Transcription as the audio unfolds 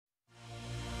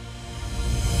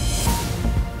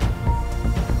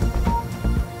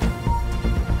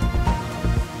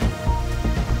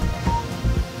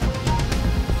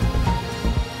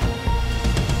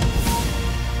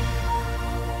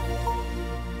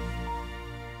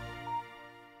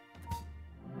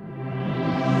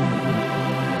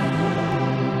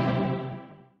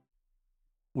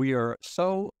We are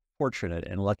so fortunate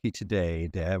and lucky today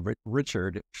to have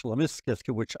Richard Slamiszkis,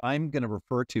 which I'm going to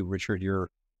refer to, Richard, your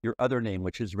other name,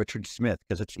 which is Richard Smith,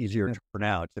 because it's easier to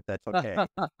pronounce, if that's okay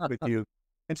with you.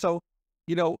 And so,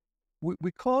 you know, we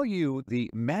call you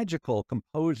the magical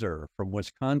composer from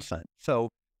Wisconsin. So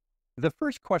the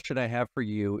first question I have for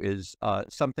you is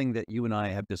something that you and I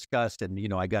have discussed,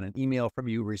 and, I got an email from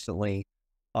you recently,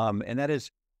 and that is,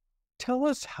 tell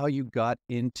us how you got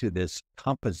into this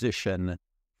composition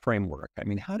framework. I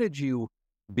mean, how did you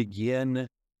begin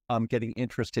getting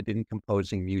interested in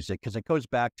composing music? Because it goes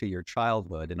back to your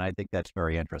childhood, and I think that's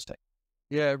very interesting.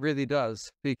 Yeah, it really does.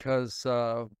 Because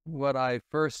when I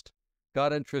first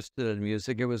got interested in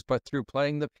music, it was through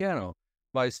playing the piano.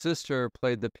 My sister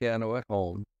played the piano at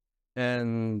home,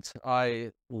 and I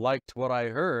liked what I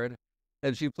heard,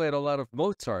 and she played a lot of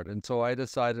Mozart. And so I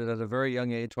decided at a very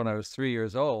young age, when I was 3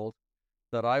 years old,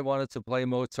 that I wanted to play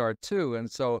Mozart too.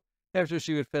 And so after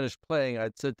she would finish playing,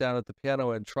 I'd sit down at the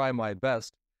piano and try my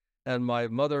best. And my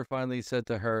mother finally said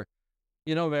to her,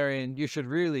 Marion, you should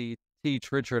really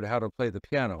teach Richard how to play the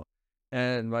piano.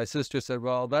 And my sister said,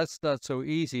 well, that's not so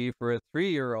easy for a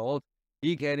 3-year-old.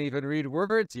 He can't even read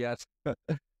words yet.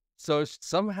 So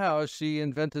somehow she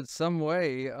invented some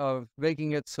way of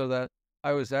making it so that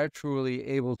I was actually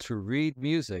able to read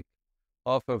music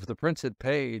off of the printed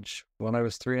page when I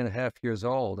was 3.5 years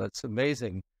old. That's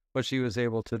amazing what she was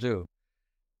able to do.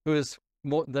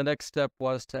 The next step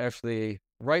was to actually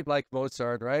write like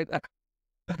Mozart, right?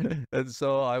 And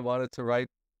so I wanted to write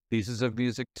pieces of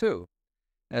music too.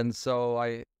 And so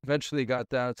I eventually got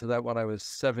down to that when I was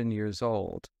 7 years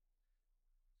old.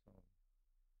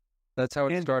 That's how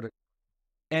it started.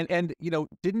 And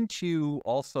didn't you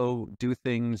also do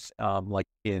things like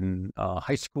in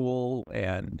high school?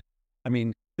 And I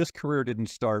mean, this career didn't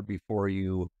start before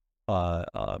you. I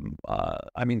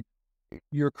mean,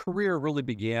 your career really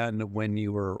began when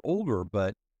you were older,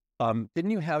 but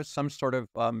didn't you have some sort of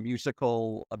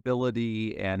musical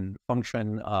ability and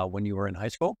function when you were in high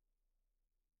school?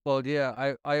 Well,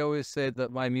 yeah, I always say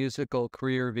that my musical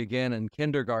career began in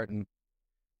kindergarten,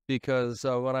 because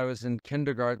when I was in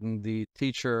kindergarten, the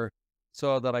teacher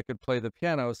saw that I could play the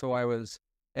piano, so I was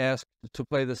asked to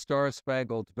play the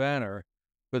Star-Spangled Banner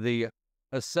for the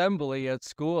assembly at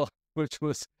school, which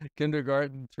was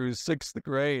kindergarten through 6th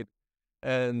grade.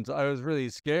 And I was really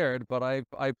scared, but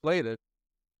I played it.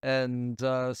 And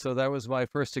so that was my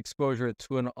first exposure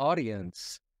to an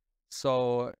audience.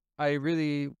 So I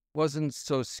really wasn't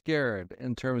so scared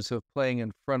in terms of playing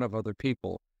in front of other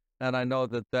people. And I know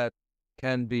that that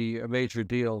can be a major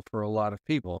deal for a lot of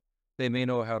people. They may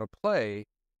know how to play,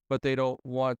 but they don't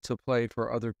want to play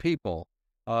for other people.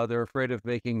 They're afraid of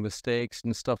making mistakes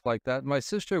and stuff like that. My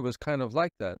sister was kind of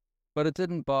like that, but it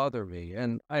didn't bother me.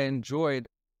 And I enjoyed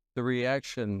the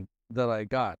reaction that I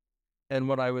got. And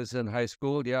when I was in high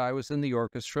school, yeah, I was in the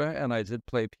orchestra, and I did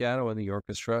play piano in the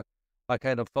orchestra. I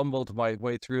kind of fumbled my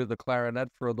way through the clarinet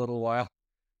for a little while,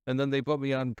 and then they put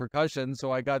me on percussion,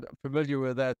 so I got familiar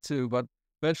with that too. But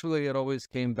eventually it always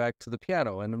came back to the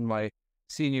piano. And in my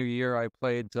senior year, I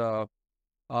played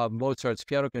Mozart's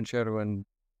Piano Concerto in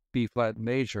B-flat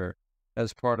major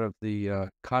as part of the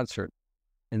concert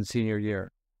in senior year.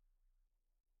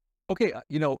 Okay,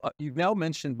 you've now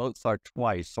mentioned Mozart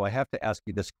twice, so I have to ask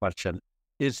you this question.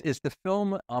 Is the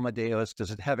film Amadeus,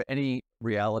 does it have any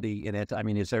reality in it? I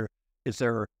mean, is there,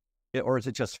 or is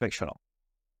it just fictional?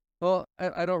 Well,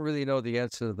 I don't really know the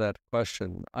answer to that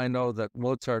question. I know that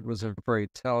Mozart was a very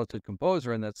talented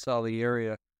composer, and that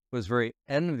Salieri was very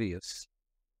envious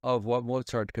of what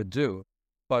Mozart could do.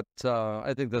 But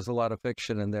I think there's a lot of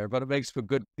fiction in there, but it makes for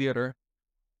good theater.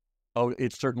 Oh,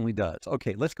 it certainly does.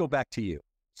 Okay, let's go back to you.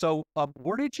 So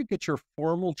where did you get your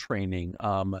formal training?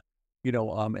 And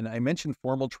I mentioned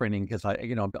formal training because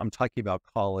I'm talking about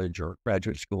college or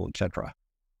graduate school, etc.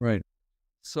 Right.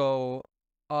 So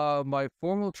my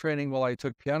formal training, well, I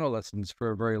took piano lessons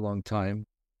for a very long time.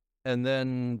 And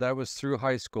then that was through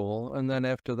high school. And then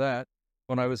after that,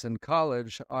 when I was in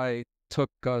college, I took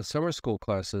summer school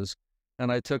classes,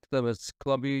 and I took them at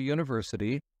Columbia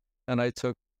University, and I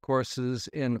took courses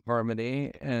in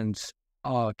harmony and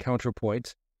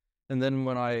counterpoint. And then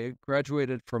when I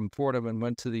graduated from Fordham and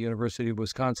went to the University of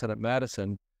Wisconsin at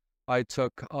Madison, I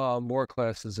took more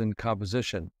classes in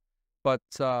composition. But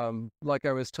like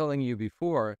I was telling you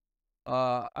before,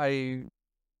 I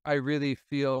really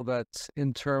feel that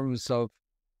in terms of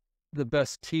the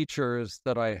best teachers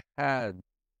that I had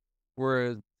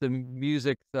were the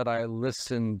music that I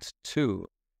listened to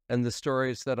and the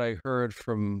stories that I heard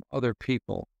from other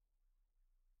people.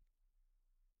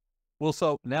 Well,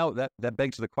 so now that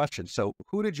begs the question. So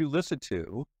who did you listen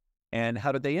to, and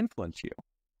how did they influence you?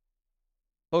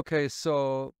 Okay,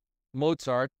 so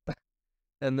Mozart,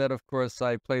 and then of course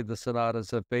I played the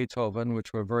sonatas of Beethoven,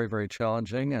 which were very, very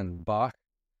challenging, and Bach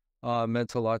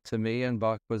meant a lot to me, and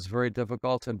Bach was very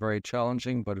difficult and very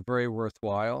challenging, but very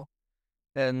worthwhile.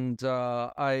 And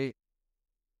I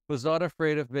was not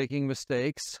afraid of making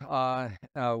mistakes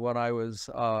when I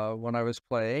was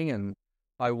playing, and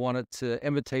I wanted to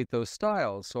imitate those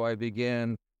styles. So I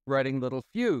began writing little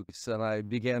fugues, and I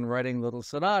began writing little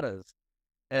sonatas.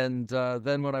 And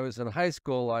then when I was in high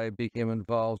school, I became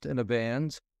involved in a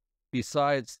band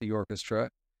besides the orchestra,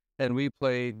 and we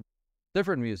played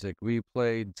different music. We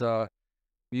played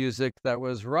music that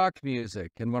was rock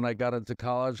music. And when I got into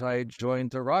college, I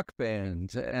joined a rock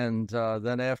band. And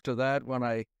then after that, when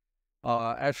I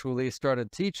actually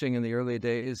started teaching in the early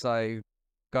days, I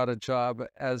got a job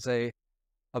as a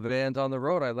band on the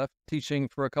road. I left teaching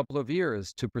for a couple of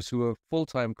years to pursue a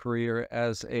full-time career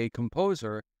as a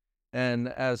composer and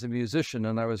as a musician.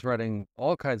 And I was writing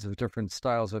all kinds of different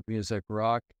styles of music,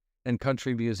 rock and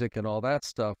country music and all that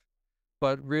stuff.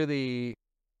 But really,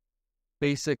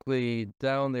 basically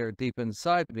down there deep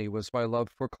inside me was my love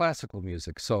for classical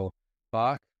music. So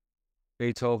Bach,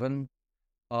 Beethoven,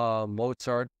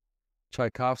 Mozart,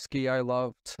 Tchaikovsky I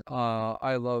loved.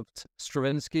 I loved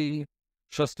Stravinsky,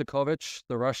 Shostakovich,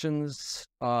 the Russians.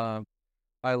 I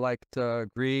liked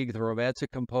Grieg, the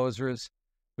Romantic composers,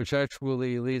 which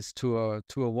actually leads to a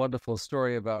wonderful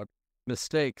story about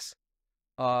mistakes.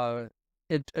 At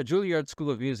Juilliard School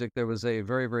of Music, there was a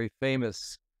very, very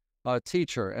famous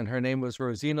teacher, and her name was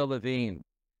Rosina Levine,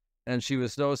 and she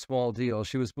was no small deal.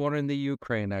 She was born in the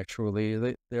Ukraine,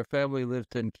 actually. Their family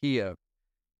lived in Kiev,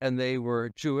 and they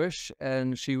were Jewish,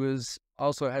 and she was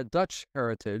also had Dutch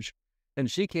heritage,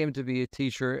 and she came to be a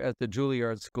teacher at the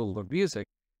Juilliard School of Music.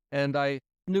 And I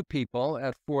knew people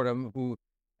at Fordham who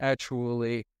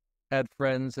actually had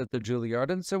friends at the Juilliard,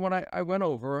 and so when I went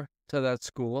over to that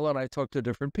school and I talked to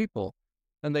different people,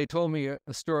 and they told me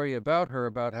a story about her,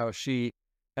 about how she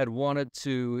had wanted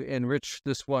to enrich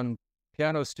this one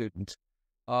piano student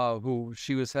who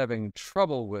she was having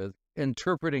trouble with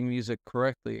interpreting music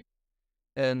correctly.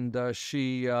 And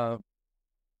she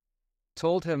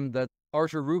told him that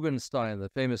Arthur Rubinstein, the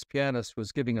famous pianist,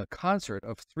 was giving a concert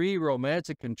of 3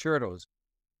 romantic concertos,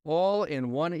 all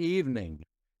in one evening.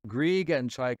 Grieg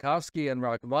and Tchaikovsky and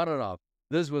Rachmaninoff.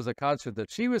 This was a concert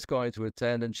that she was going to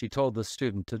attend, and she told the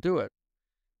student to do it.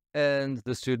 And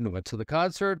the student went to the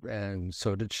concert, and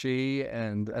so did she.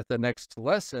 And at the next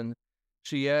lesson,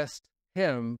 she asked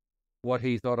him what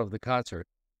he thought of the concert.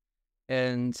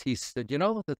 And he said, you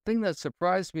know, the thing that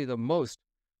surprised me the most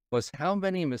was how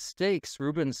many mistakes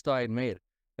Rubinstein made,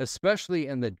 especially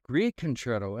in the Grieg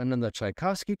concerto and in the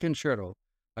Tchaikovsky concerto.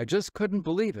 I just couldn't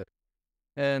believe it.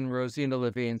 And Rosina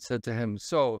Levine said to him,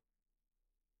 so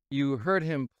you heard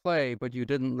him play, but you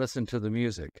didn't listen to the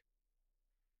music.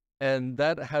 And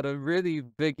that had a really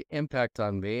big impact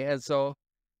on me. And so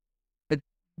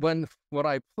when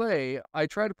I play, I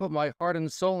try to put my heart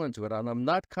and soul into it, and I'm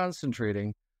not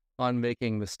concentrating on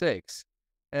making mistakes.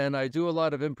 And I do a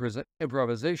lot of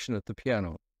improvisation at the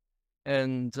piano.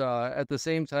 And at the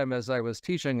same time as I was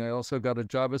teaching, I also got a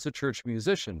job as a church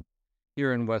musician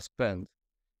here in West Bend.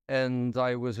 And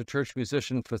I was a church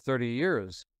musician for 30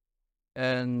 years.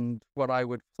 And what I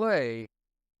would play,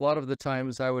 a lot of the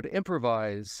times I would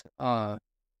improvise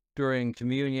during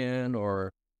communion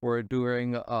or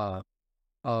during a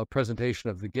presentation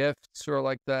of the gifts or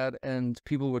like that. And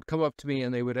people would come up to me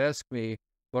and they would ask me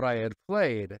what I had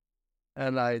played.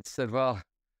 And I said, well,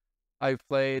 I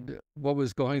played what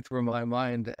was going through my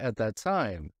mind at that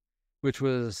time, which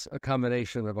was a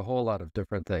combination of a whole lot of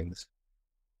different things.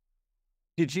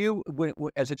 Did you,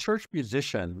 as a church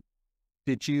musician,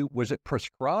 was it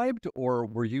prescribed, or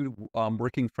were you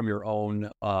working from your own,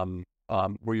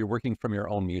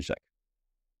 music?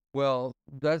 Well,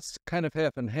 that's kind of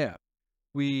half and half.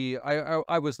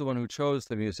 I was the one who chose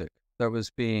the music that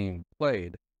was being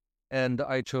played, and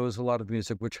I chose a lot of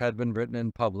music which had been written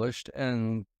and published,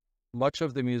 and much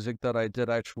of the music that I did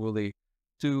actually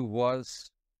do was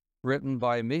written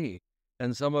by me,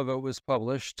 and some of it was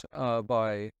published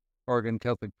by Oregon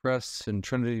Catholic Press and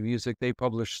Trinity Music. They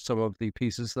published some of the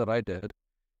pieces that I did.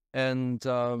 And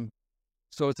so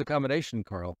it's a combination,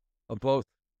 Carl, of both.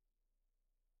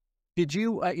 Did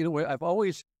you, I've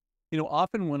always,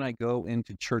 often when I go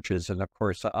into churches, and of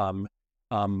course, I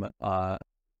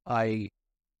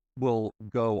will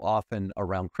go often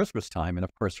around Christmas time, and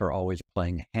of course, they're always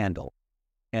playing Handel.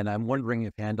 And I'm wondering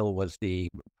if Handel was the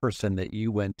person that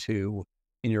you went to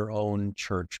in your own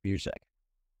church music.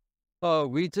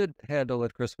 We did Handel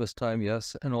at Christmas time,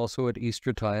 yes, and also at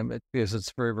Easter time, because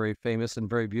it's very, very famous and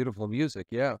very beautiful music,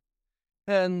 yeah.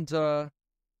 and it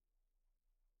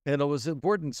was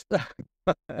important.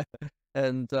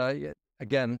 And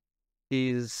again,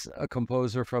 he's a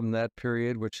composer from that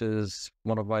period, which is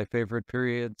one of my favorite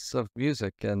periods of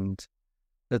music, and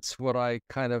that's what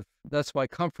that's my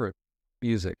comfort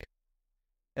music.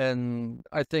 And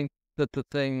I think that the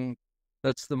thing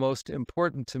that's the most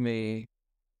important to me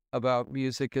about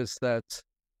music is that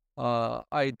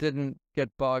I didn't get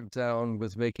bogged down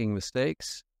with making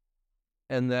mistakes,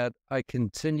 and that I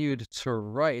continued to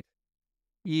write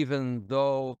even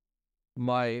though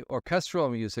my orchestral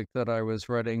music that I was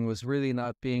writing was really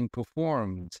not being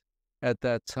performed at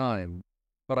that time.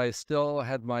 But I still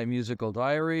had my musical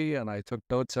diary, and I took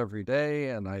notes every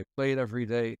day, and I played every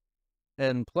day.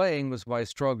 And playing was my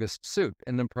strongest suit,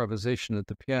 and improvisation at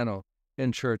the piano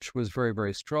in church was very,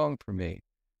 very strong for me.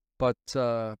 But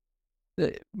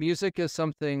music is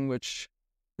something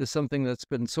that's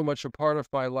been so much a part of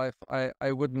my life,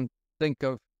 I wouldn't think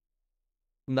of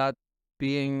not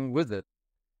being with it.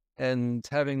 And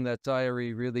having that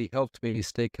diary really helped me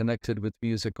stay connected with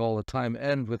music all the time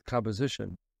and with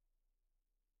composition.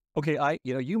 Okay,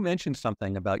 you mentioned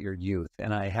something about your youth,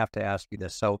 and I have to ask you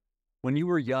this. So, when you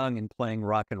were young and playing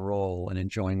rock and roll and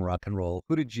enjoying rock and roll,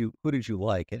 who did you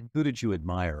like, and who did you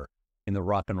admire in the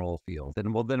rock and roll field?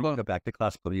 And we'll go back to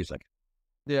classical music.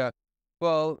 Yeah,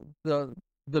 well, the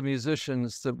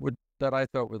musicians that I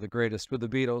thought were the greatest were the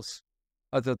Beatles.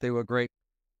 I thought they were great.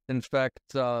 In fact,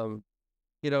 even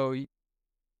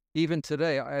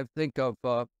today, I think of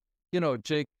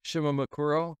Jake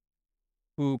Shimamikuro,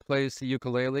 who plays the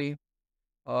ukulele.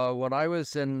 When I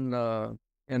was in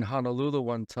Honolulu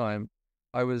one time,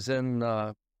 I was in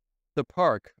the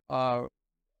park.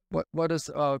 What is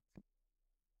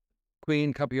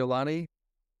Queen Kapiolani?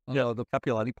 The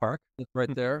Kapiolani Park,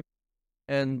 right there,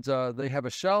 and they have a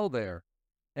shell there,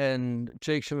 and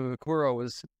Jake Shimamikuro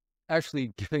was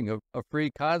actually giving a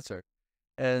free concert,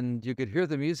 and you could hear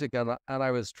the music, and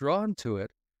I was drawn to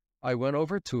it. I went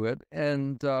over to it,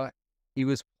 and he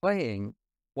was playing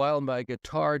While My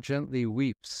Guitar Gently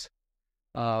Weeps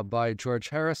by George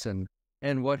Harrison.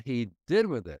 And what he did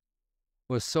with it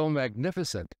was so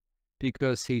magnificent,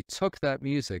 because he took that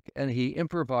music and he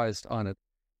improvised on it,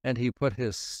 and he put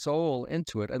his soul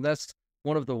into it. And that's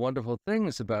one of the wonderful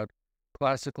things about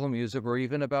classical music, or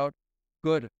even about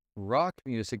good rock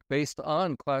music based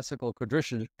on classical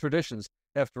traditions.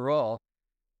 After all,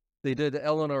 they did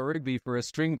Eleanor Rigby for a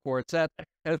string quartet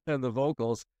and the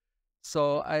vocals.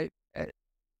 So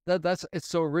it's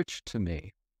so rich to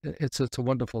me. It's a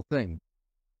wonderful thing.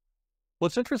 Well,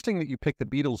 it's interesting that you picked the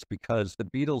Beatles, because the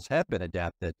Beatles have been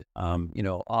adapted,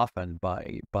 often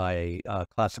by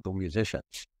classical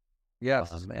musicians.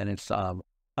 Yes, and it's I'm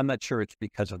not sure it's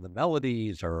because of the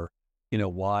melodies or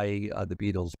why the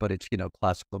Beatles, but it's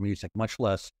classical music, much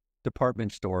less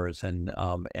department stores and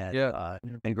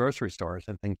grocery stores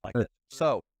and things like that.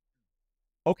 So,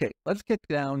 okay, let's get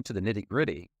down to the nitty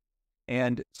gritty.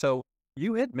 And so,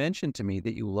 you had mentioned to me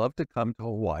that you love to come to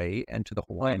Hawaii and to the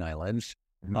Hawaiian Islands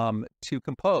to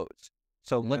compose.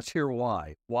 So let's hear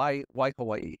why. Why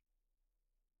Hawaii?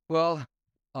 Well,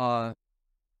 the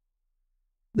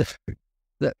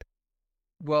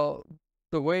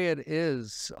way it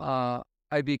is,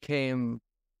 I became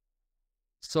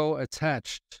so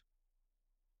attached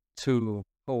to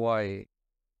Hawaii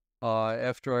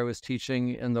after I was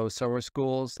teaching in those summer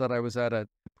schools that I was at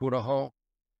Punahou,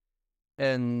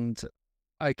 and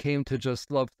I came to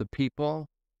just love the people,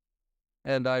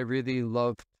 and I really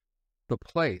loved the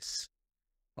place.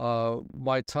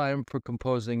 My time for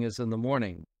composing is in the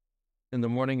morning. In the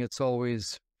morning, it's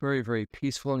always very, very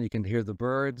peaceful, and you can hear the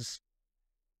birds,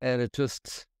 and it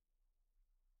just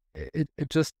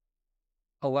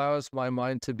allows my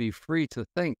mind to be free to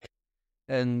think.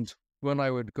 And when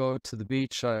I would go to the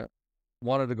beach, I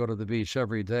wanted to go to the beach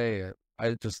every day.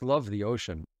 I just love the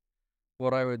ocean.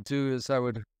 What I would do is I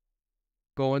would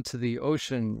go into the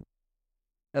ocean,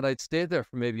 and I'd stay there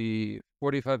for maybe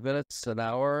 45 minutes, an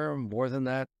hour, more than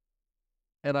that.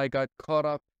 And I got caught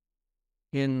up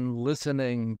in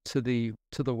listening to the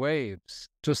waves,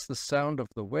 just the sound of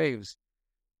the waves.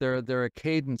 There are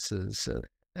cadences,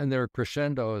 and there are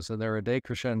crescendos, and there are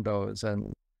decrescendos,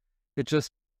 and it just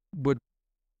would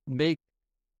make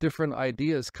different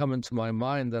ideas come into my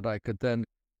mind that I could then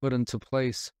put into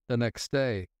place the next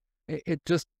day. It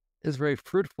just is very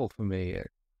fruitful for me.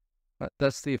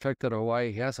 That's the effect that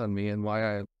Hawaii has on me, and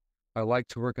why I like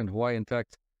to work in Hawaii. In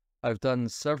fact, I've done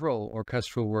several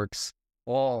orchestral works,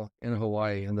 all in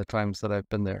Hawaii, in the times that I've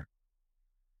been there.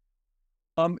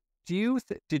 You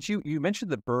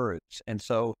mentioned the birds, and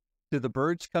so do the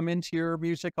birds come into your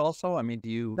music also? I mean, do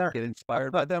you get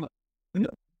inspired by them?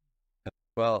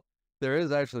 Well, there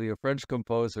is actually a French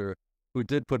composer who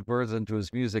did put birds into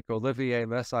his music, Olivier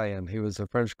Messiaen. He was a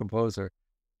French composer,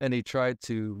 and he tried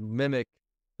to mimic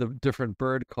the different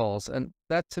bird calls. And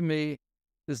that, to me,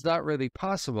 is not really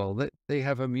possible. They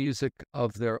have a music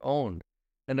of their own.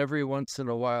 And every once in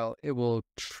a while, it will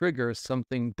trigger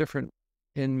something different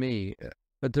in me,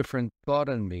 a different thought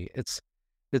in me. It's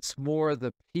more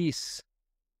the peace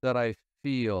that I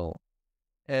feel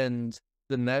and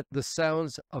the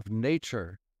sounds of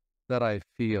nature that I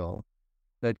feel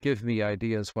that give me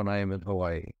ideas when I am in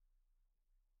Hawaii.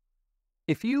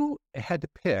 If you had to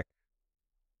pick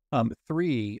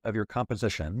three of your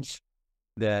compositions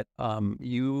that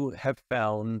you have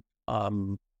found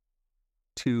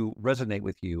to resonate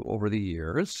with you over the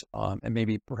years, and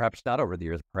maybe perhaps not over the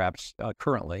years, perhaps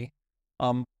currently,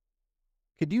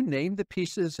 could you name the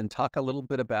pieces and talk a little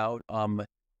bit about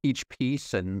each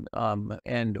piece and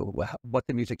what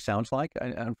the music sounds like?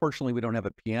 Unfortunately, we don't have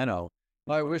a piano.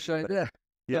 I wish I did.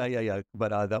 Yeah.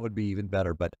 But that would be even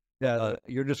better. But Yeah.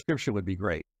 your description would be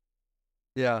great.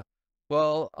 Yeah.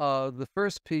 Well, the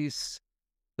first piece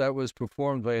that was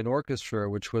performed by an orchestra,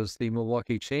 which was the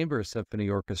Milwaukee Chamber Symphony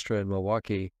Orchestra in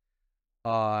Milwaukee,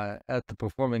 at the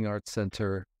Performing Arts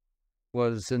Center,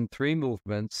 was in 3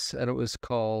 movements, and it was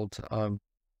called On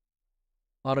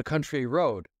a Country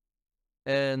Road.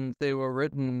 And they were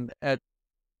written at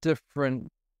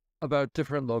about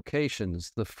different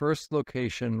locations. The first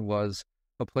location was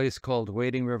a place called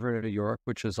Wading River, New York,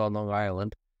 which is on Long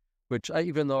Island,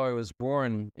 even though I was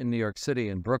born in New York City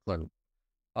in Brooklyn,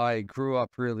 I grew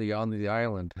up really on the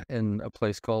island in a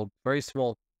place very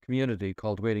small community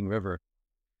called Wading River.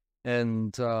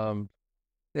 And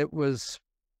it was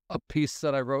a piece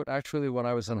that I wrote actually when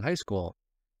I was in high school.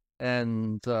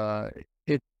 And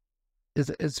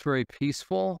it's very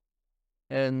peaceful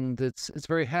and it's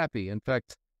very happy. In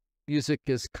fact, music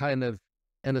is kind of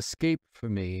an escape for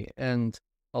me. And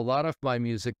a lot of my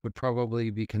music would probably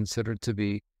be considered to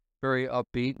be very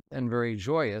upbeat and very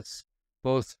joyous,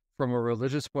 both from a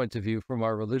religious point of view, from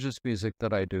our religious music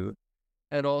that I do,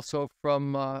 and also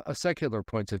from a secular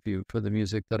point of view for the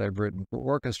music that I've written for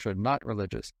orchestra, not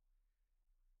religious.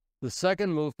 The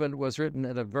second movement was written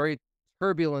at a very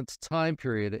turbulent time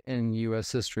period in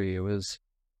U.S. history. It was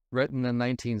written in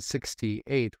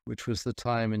 1968, which was the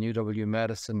time in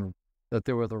UW-Madison that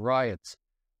there were the riots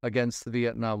against the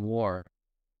Vietnam War.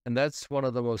 And that's one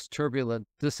of the most turbulent,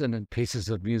 dissonant pieces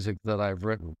of music that I've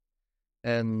written.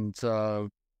 And the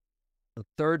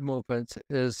third movement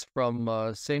is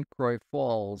from St. Croix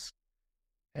Falls,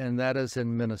 and that is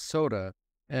in Minnesota,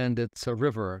 and it's a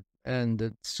river, and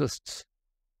it's just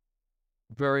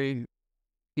very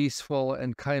peaceful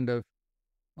and kind of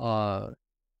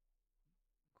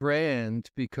grand,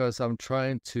 because I'm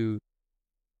trying to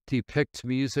depict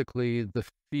musically the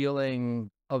feeling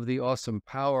of the awesome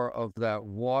power of that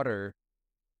water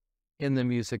in the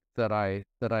music that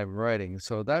I'm writing.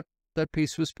 So that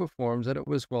piece was performed and it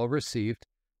was well received.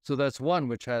 So that's one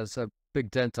which has a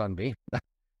big dent on me.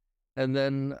 And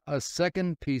then a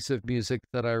second piece of music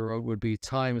that I wrote would be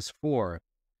Times 4.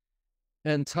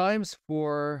 And Times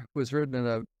 4 was written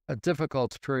in a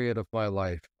difficult period of my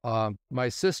life. My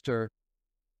sister,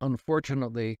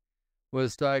 unfortunately,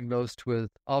 was diagnosed with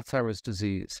Alzheimer's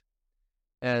disease.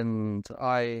 And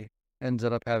I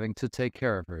ended up having to take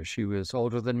care of her. She was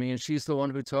older than me, and she's the one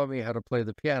who taught me how to play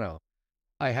the piano.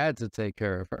 I had to take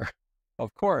care of her.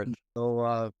 Of course.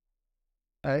 So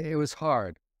it was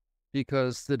hard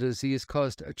because the disease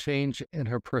caused a change in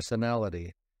her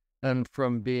personality. And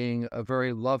from being a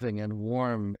very loving and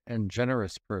warm and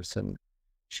generous person,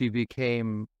 she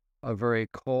became a very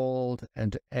cold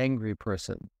and angry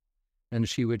person. And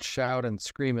she would shout and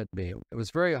scream at me. It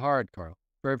was very hard, Carl,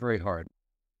 very, very hard.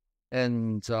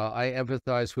 And I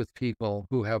empathize with people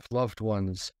who have loved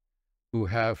ones who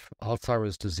have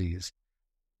Alzheimer's disease.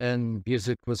 And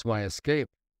music was my escape.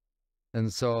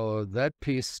 And so that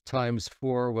piece, Times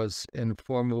 4, was in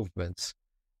 4 movements.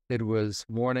 It was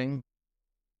morning,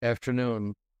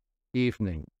 afternoon,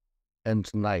 evening,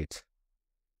 and night.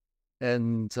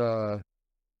 And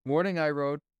morning I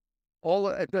wrote,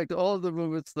 in fact, all of the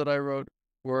movements that I wrote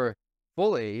were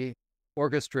fully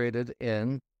orchestrated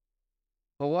in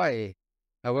Hawaii.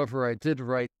 However, I did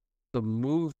write the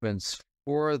movements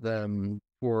for them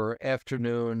for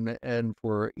afternoon and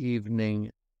for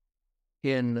evening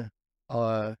in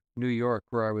New York,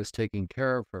 where I was taking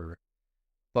care of her.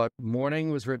 But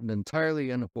morning was written entirely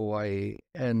in Hawaii,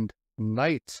 and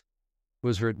night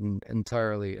was written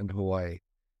entirely in Hawaii.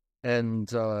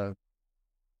 And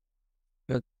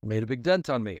it made a big dent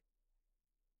on me.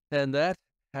 And that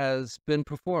has been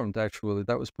performed, actually.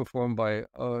 That was performed by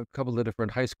a couple of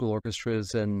different high school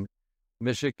orchestras in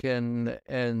Michigan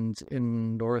and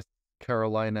in North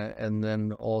Carolina, and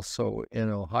then also in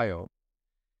Ohio.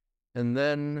 And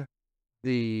then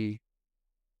the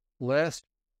last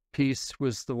piece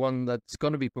was the one that's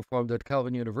going to be performed at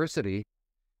Calvin University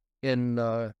in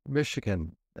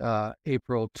Michigan.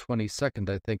 April 22nd,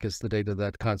 I think, is the date of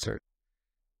that concert.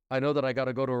 I know that I got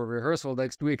to go to a rehearsal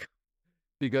next week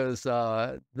because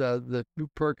the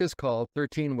work is called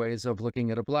 13 Ways of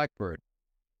Looking at a Blackbird,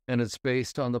 and it's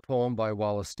based on the poem by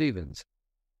Wallace Stevens.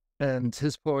 And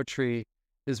his poetry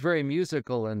is very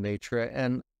musical in nature,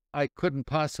 and I couldn't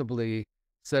possibly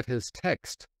set his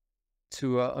text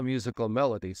to a musical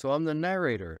melody. So I'm the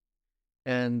narrator,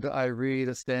 and I read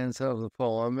a stanza of the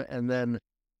poem, and then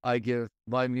I give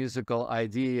my musical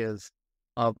ideas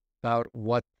about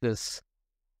what this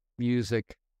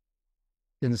music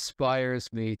inspires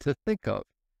me to think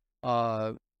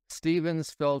of.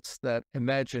 Stevens felt that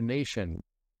imagination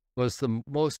was the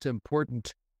most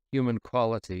important human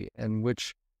quality, and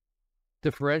which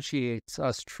differentiates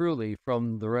us truly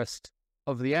from the rest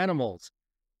of the animals,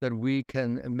 that we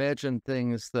can imagine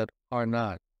things that are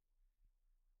not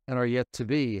and are yet to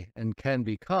be and can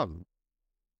become.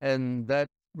 And that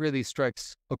really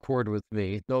strikes a chord with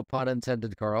me. No pun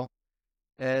intended, Carl.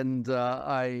 And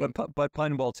but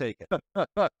pun well taken.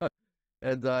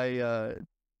 And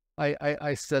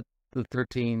I set the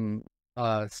 13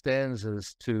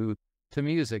 stanzas to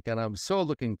music, and I'm so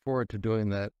looking forward to doing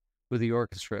that with the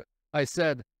orchestra. I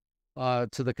said to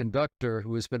the conductor,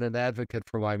 who has been an advocate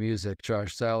for my music,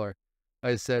 Josh Saller,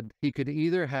 I said he could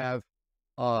either have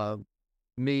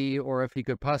me, or if he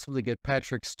could possibly get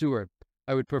Patrick Stewart.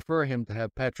 I would prefer him to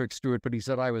have Patrick Stewart, but he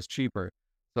said I was cheaper.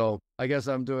 So I guess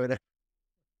I'm doing it.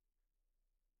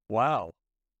 Wow,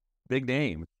 big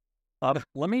name. Let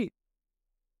me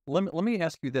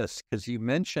ask you this, because you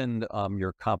mentioned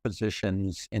your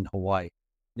compositions in Hawaii.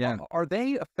 Yeah. Are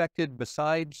they affected,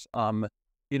 besides the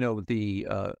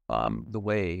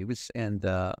waves and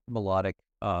the melodic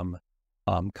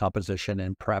composition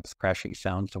and perhaps crashing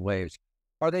sounds of waves?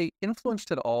 Are they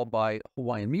influenced at all by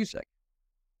Hawaiian music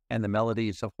and the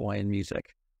melodies of Hawaiian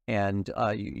music? And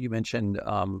you mentioned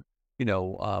the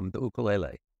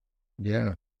ukulele.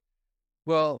 Yeah.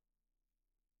 Well,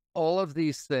 all of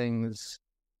these things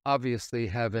obviously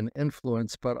have an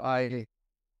influence, but I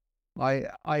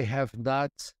have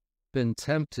not been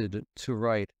tempted to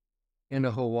write in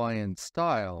a Hawaiian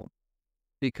style,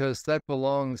 because that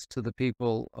belongs to the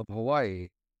people of Hawaii,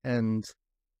 and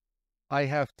I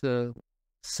have to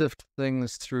sift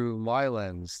things through my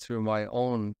lens, through my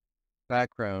own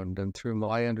background and through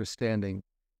my understanding.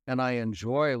 And I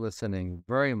enjoy listening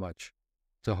very much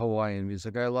to Hawaiian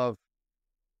music. I love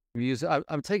music.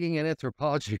 I'm taking an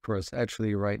anthropology course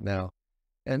actually right now,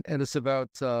 and it's about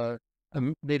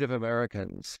Native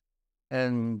Americans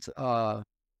and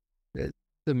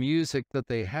the music that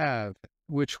they have,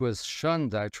 which was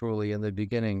shunned actually in the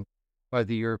beginning by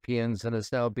the Europeans and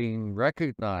is now being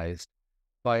recognized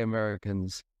by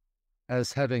Americans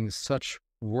as having such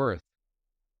worth.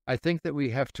 I think that we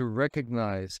have to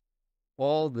recognize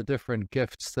all the different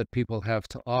gifts that people have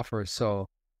to offer. So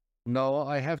no,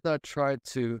 I have not tried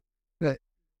to.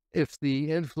 If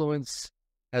the influence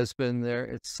has been there,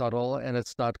 it's subtle and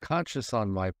it's not conscious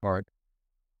on my part,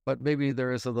 but maybe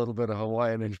there is a little bit of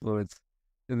Hawaiian influence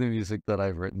in the music that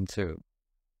I've written too.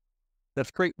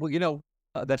 That's great. Well,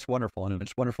 that's wonderful, and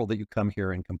it's wonderful that you come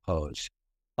here and compose.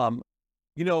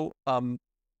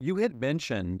 You had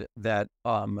mentioned that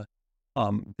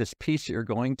this piece that you're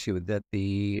going to, that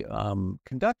the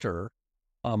conductor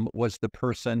was the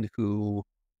person who,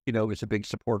 is a big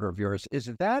supporter of yours.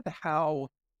 Is that how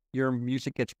your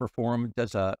music gets performed?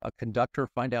 Does a conductor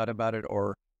find out about it,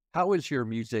 or how is your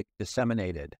music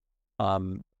disseminated?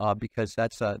 Because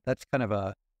that's kind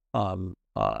of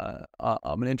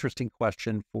an interesting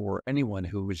question for anyone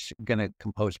who is going to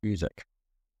compose music.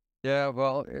 Yeah,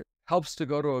 well, it helps to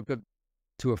go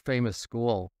to a famous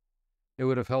school. It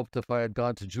would have helped if I had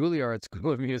gone to Juilliard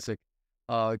School of Music,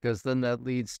 because then that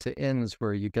leads to inns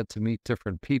where you get to meet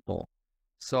different people.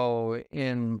 So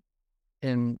in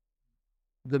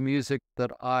the music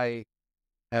that I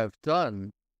have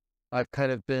done, I've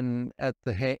kind of been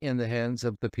in the hands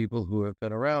of the people who have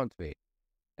been around me.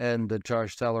 And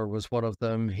Josh Saller was one of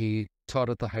them. He taught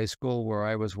at the high school where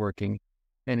I was working,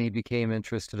 and he became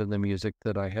interested in the music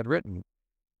that I had written.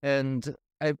 And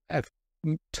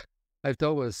I've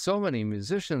dealt with so many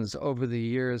musicians over the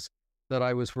years that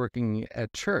I was working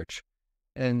at church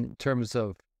in terms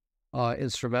of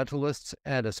instrumentalists,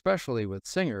 and especially with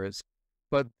singers.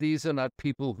 but these are not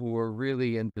people who are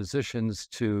really in positions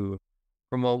to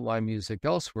promote my music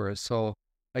elsewhere. So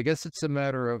I guess it's a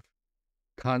matter of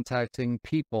contacting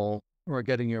people or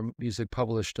getting your music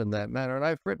published in that manner. And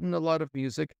I've written a lot of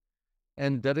music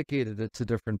and dedicated it to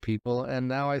different people. And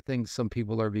now I think some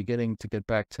people are beginning to get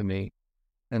back to me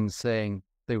and saying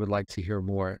they would like to hear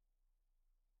more.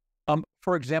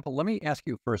 For example, let me ask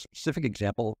you for a specific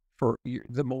example for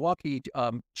the Milwaukee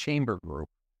Chamber Group.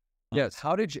 Yes.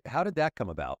 How did that come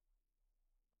about?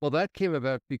 Well, that came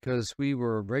about because we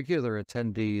were regular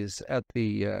attendees at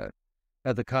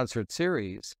the concert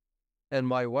series, and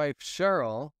my wife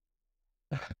Cheryl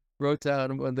wrote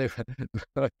down when they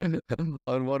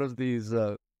on one of these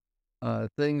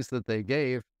things that they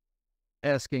gave,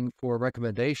 asking for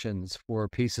recommendations for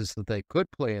pieces that they could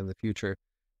play in the future.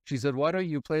 She said, "Why don't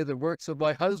you play the works of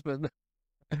my husband?"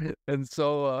 And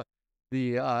so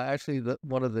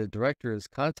one of the directors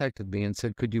contacted me and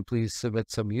said, "Could you please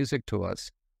submit some music to us?"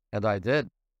 And I did,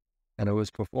 and it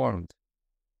was performed.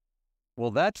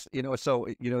 Well, that's, so,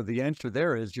 the answer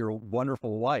there is your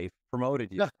wonderful wife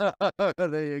promoted you.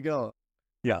 There you go.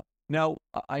 Yeah. Now,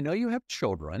 I know you have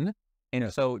children,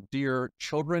 and so do your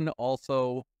children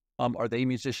also, are they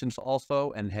musicians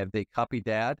also, and have they copied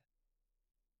Dad?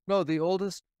 No, the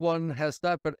oldest one has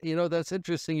not, but that's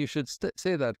interesting. You should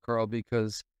say that, Carl,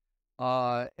 because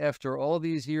after all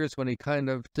these years when he kind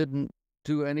of didn't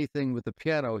do anything with the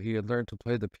piano, he had learned to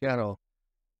play the piano.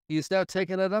 He's now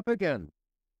taken it up again.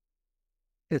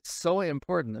 It's so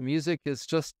important. The music is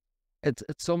just, it's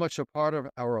so much a part of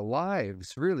our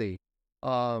lives, really.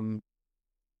 That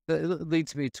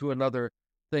leads me to another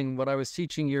thing. When I was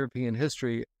teaching European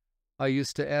history, I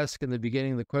used to ask in the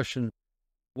beginning the question,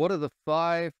 what are the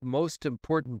 5 most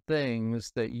important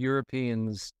things that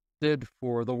Europeans did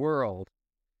for the world?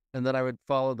 And then I would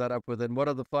follow that up with, and what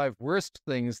are the 5 worst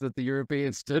things that the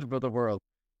Europeans did for the world?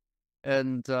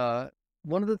 And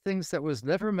one of the things that was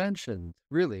never mentioned,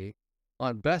 really,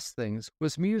 on best things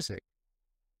was music.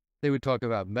 They would talk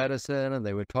about medicine and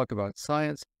they would talk about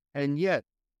science, and yet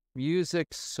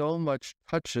music so much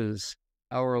touches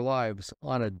our lives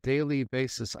on a daily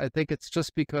basis. I think it's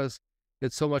just because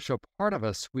it's so much a part of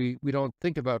us, we don't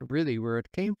think about really where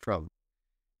it came from.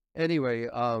 Anyway,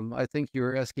 I think you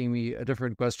were asking me a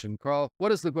different question. Carl,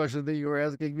 what is the question that you were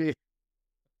asking me?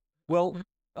 Well,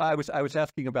 I was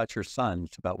asking about your sons,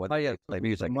 about what they play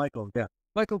music. Michael, yeah.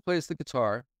 Michael plays the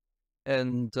guitar,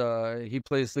 and he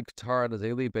plays the guitar on a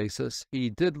daily basis. He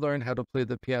did learn how to play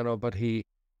the piano, but he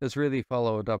has really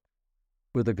followed up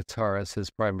with the guitar as his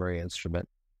primary instrument.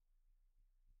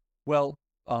 Well,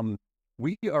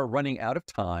 we are running out of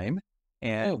time,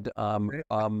 and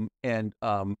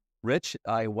Rich,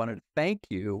 I wanted to thank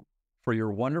you for your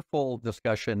wonderful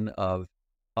discussion of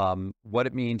what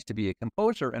it means to be a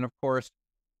composer, and of course,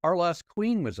 our last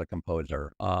queen was a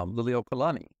composer,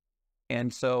 Liliuokalani,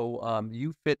 and so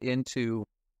you fit into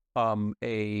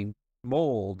a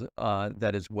mold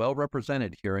that is well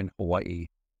represented here in Hawaii,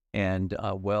 and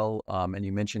and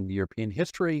you mentioned European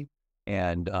history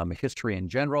and history in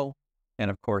general. And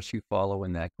of course, you follow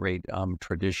in that great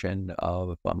tradition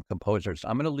of composers.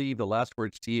 I'm going to leave the last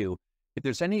words to you. If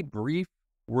there's any brief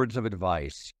words of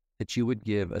advice that you would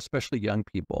give, especially young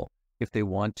people, if they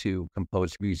want to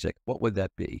compose music, what would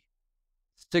that be?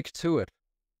 Stick to it.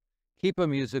 Keep a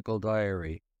musical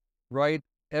diary. Write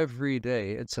every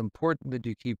day. It's important that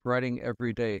you keep writing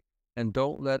every day. And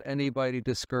don't let anybody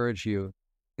discourage you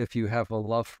if you have a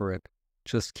love for it.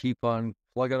 Just keep on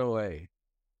plugging away.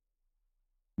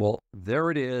 Well,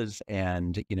 there it is,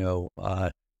 and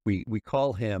we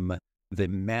call him the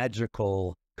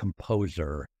magical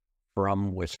composer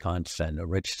from Wisconsin,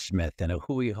 Rich Smith, and a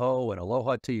hui ho and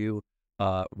aloha to you,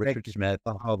 Richard Smith.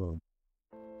 Aloha.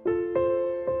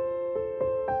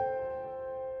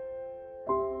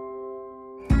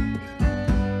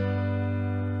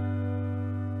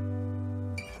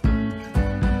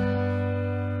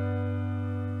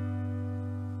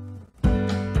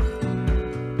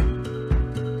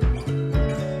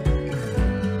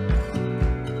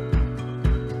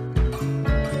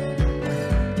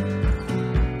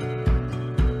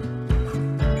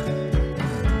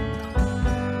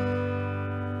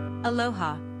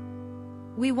 Aloha.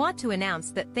 We want to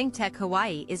announce that ThinkTech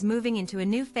Hawaii is moving into a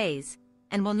new phase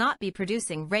and will not be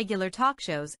producing regular talk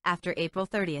shows after April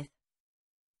 30th.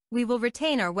 We will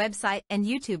retain our website and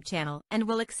YouTube channel and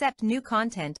will accept new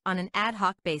content on an ad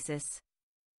hoc basis.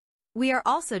 We are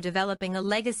also developing a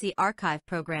legacy archive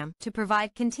program to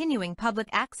provide continuing public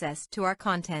access to our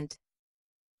content.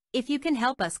 If you can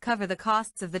help us cover the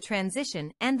costs of the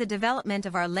transition and the development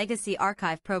of our legacy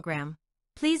archive program,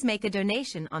 please make a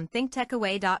donation on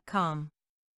thinktechaway.com.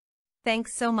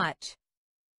 Thanks so much.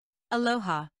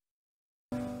 Aloha.